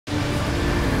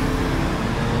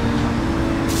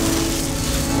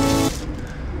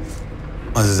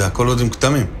מה זה הכל עוד עם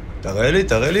כתמים? תראה לי,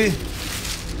 תראה לי.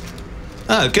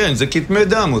 כן, זה כתמי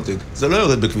דם, מותק. זה לא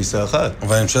יורד בכביסה אחת.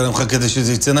 אבל אני משלם לך כדי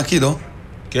שזה יצא נקי, לא?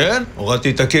 כן,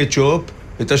 הורדתי את הקטשופ,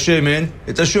 את השמן,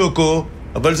 את השוקו,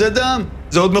 אבל זה דם.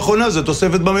 זה עוד מכונה, זה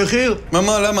תוספת במחיר.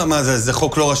 מה, למה? מה, זה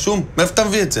חוק לא רשום? מאיפה אתה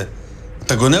מביא את זה?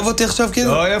 אתה גונב אותי עכשיו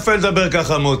כאילו? לא יפה לדבר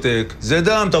ככה, מותק. זה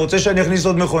דם, אתה רוצה שאני אכניס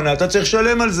עוד מכונה, אתה צריך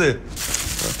לשלם על זה.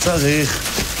 לא צריך,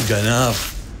 גנב.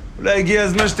 אולי הגיע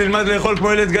הזמן שתלמד לאכול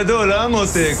כמו ילד גדול,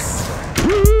 מותק?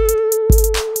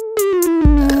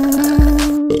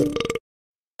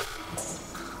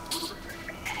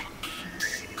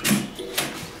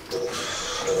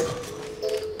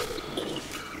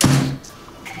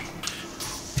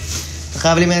 אתה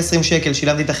חייב לי 120 שקל,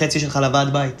 שילמתי את החצי שלך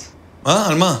לוועד בית. מה?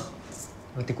 על מה?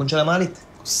 בתיקון של המעלית.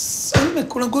 סלמק,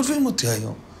 כולם גולבים אותי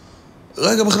היום.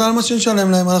 רגע, בכלל מה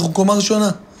שנשלם להם, אנחנו קומה ראשונה.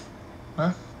 מה?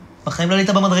 בחיים לא עלית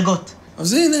במדרגות.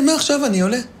 אז הנה, מעכשיו אני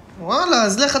עולה. וואלה,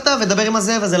 אז לך אתה ודבר עם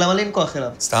הזאב הזה, למה לי עם כוח אליו?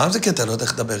 סתם זה קטע, לא יודע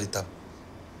איך לדבר איתם.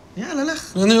 יאללה,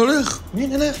 לך. אני הולך.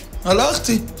 הנה, לך.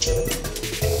 הלכתי.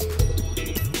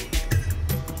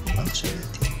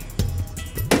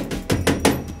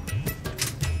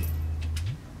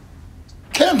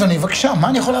 כן, אדוני, בבקשה, מה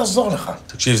אני יכול לעזור לך?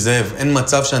 תקשיב, זאב, אין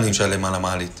מצב שאני משלם על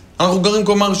המעלית. אנחנו גרים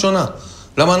קומה ראשונה.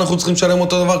 למה אנחנו צריכים לשלם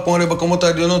אותו דבר כמו אלה בקומות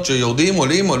העליונות, שיורדים,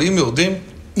 עולים, יורדים?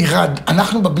 עירד,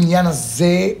 אנחנו בבניין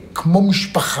הזה כמו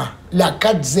משפחה,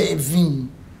 להקת זאבים.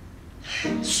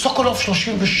 סוקולוב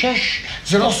 36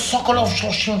 זה לא סוקולוב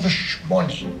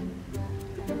 38.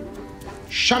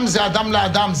 שם זה אדם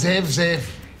לאדם, זאב.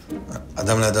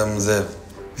 אדם לאדם, זאב.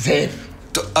 זאב.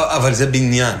 טוב, אבל זה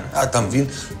בניין, אתה מבין?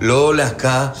 לא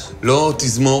להקה, לא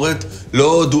תזמורת,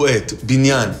 לא דואט,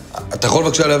 בניין. אתה יכול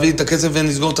בבקשה להביא את הכסף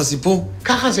ונסגור את הסיפור?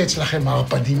 ככה זה אצלכם,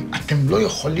 הערפדים. אתם לא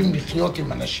יכולים לחיות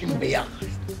עם אנשים ביחד.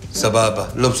 סבבה,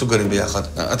 לא מסוגלים ביחד.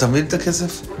 אתה מבין את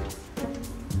הכסף?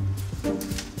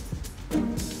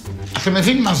 אתה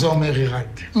מבין מה זה אומר, עירד?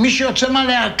 מי שיוצא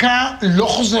מהלהקה לא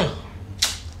חוזר.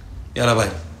 יאללה, ביי.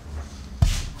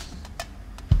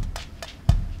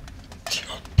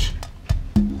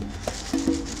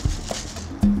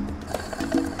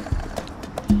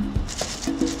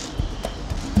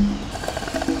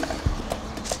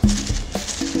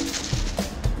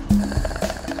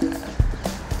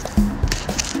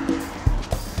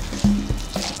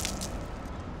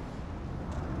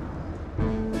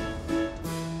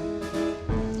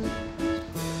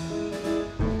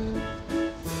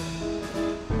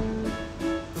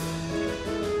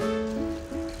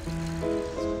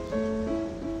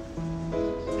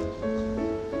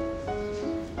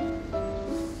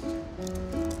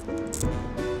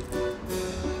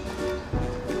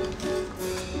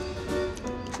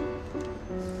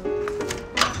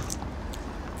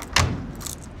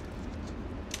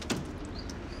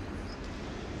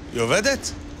 היא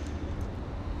עובדת?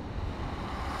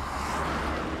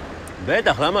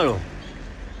 בטח, למה לא?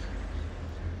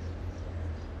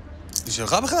 היא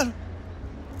שלך בכלל?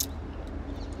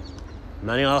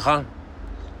 מה נראה לך?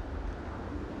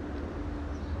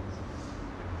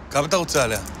 כמה אתה רוצה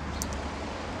עליה?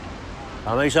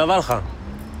 כמה היא שווה לך?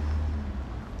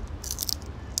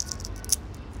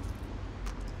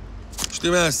 יש לי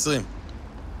 120.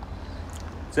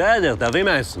 בסדר, תביא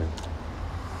 120.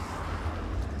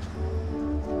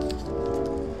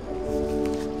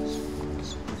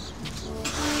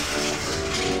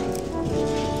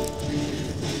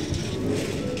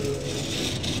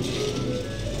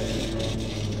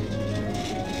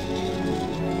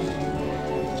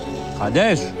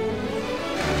 חדש.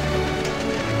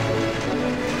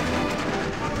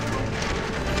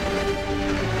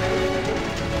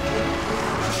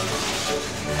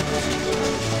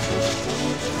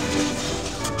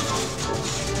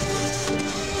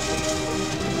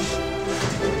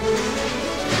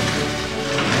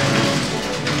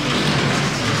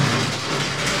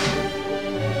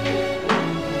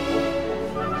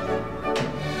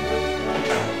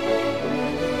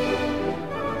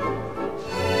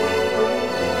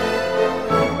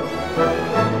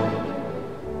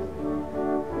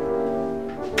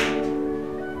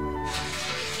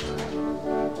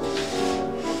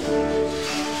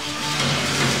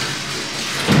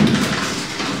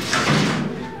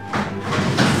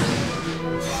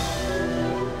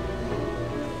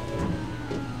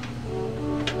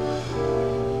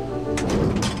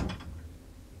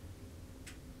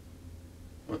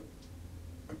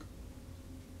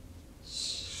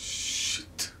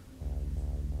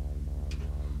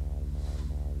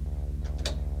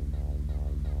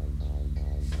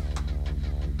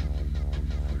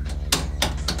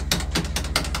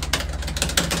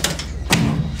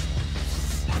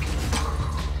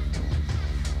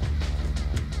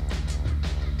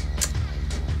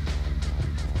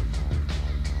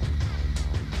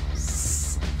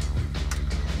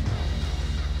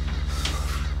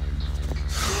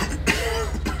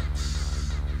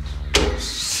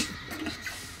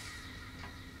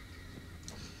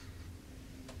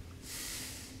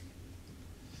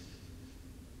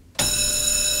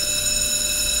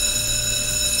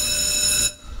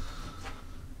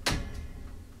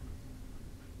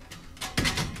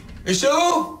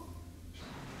 שהוא!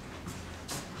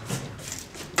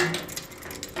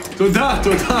 תודה.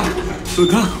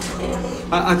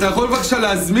 אתה יכול בבקשה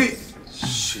להזמין...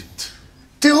 שיט.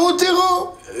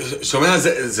 תראו. שומע,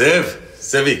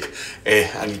 זאביק,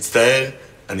 אני מצטער,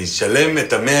 אני אשלם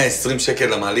את ה-120 שקל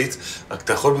למעלית, רק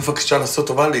אתה יכול בבקשה לעשות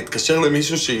טובה, להתקשר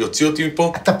למישהו שיוציא אותי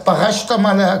מפה? אתה פרשת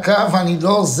מהלהקה ואני לא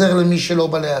עוזר למי שלא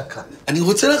בלהקה. אני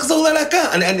רוצה לחזור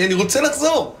ללהקה, אני רוצה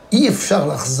לחזור. אי אפשר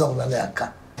לחזור ללהקה.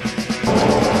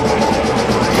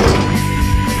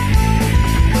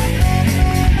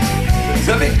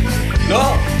 זאביק,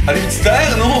 לא, אני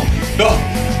מצטער, נו. לא,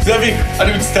 זאביק,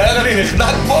 אני מצטער, אני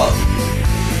נחנק פה.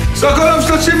 סוקולוב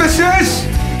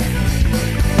 36!